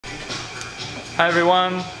Hi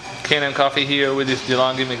everyone, Cane & Coffee here with this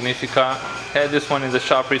Delonghi Magnifica. Had this one in the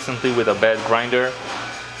shop recently with a bad grinder.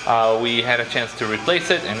 We had a chance to replace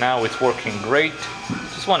it and now it's working great.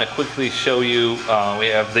 Just want to quickly show you, we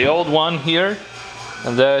have the old one here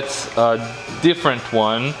and that's a different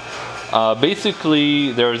one.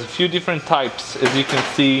 Basically there's a few different types, as you can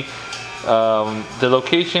see. The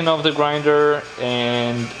location of the grinder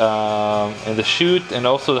and the chute, and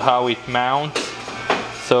also how it mounts.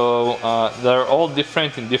 So they're all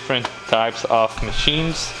different in different types of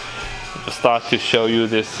machines. Just thought to show you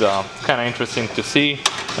this, kind of interesting to see.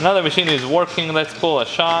 Another machine is working. Let's pull a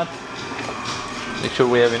shot. Make sure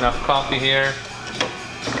we have enough coffee here.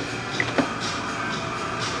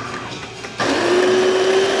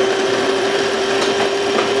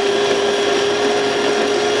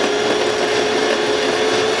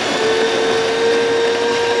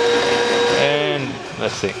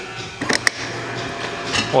 Let's see.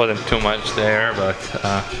 Wasn't too much there, but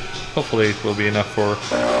hopefully it will be enough for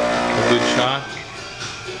a good shot.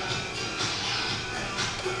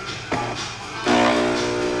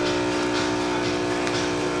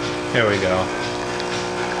 Here we go.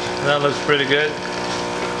 That looks pretty good.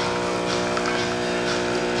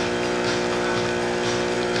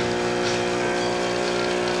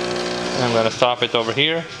 I'm gonna stop it over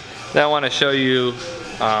here. Then I want to show you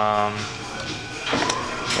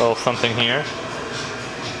little something here.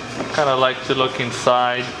 Kind of like to look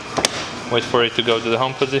inside, wait for it to go to the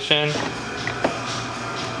home position.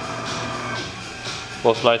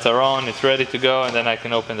 Both lights are on, it's ready to go, and then I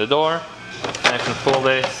can open the door and I can pull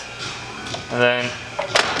this, and then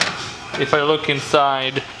if I look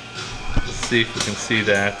inside, let's see if you can see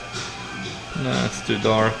that. No, it's too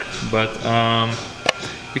dark, but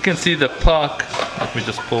you can see the puck. Let me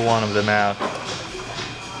just pull one of them out.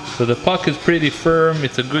 So the puck is pretty firm,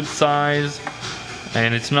 it's a good size,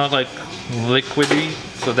 and it's not like liquidy.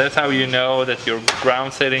 So that's how you know that your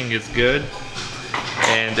ground setting is good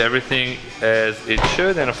and everything as it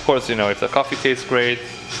should. And of course, you know, if the coffee tastes great,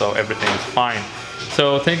 so everything is fine.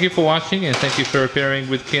 So thank you for watching and thank you for repairing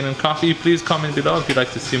with Cane & Coffee. Please comment below if you'd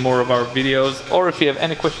like to see more of our videos, or if you have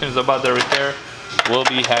any questions about the repair, we'll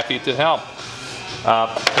be happy to help.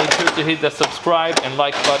 Make sure to hit the subscribe and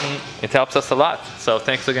like button, it helps us a lot. So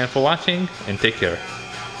thanks again for watching and take care.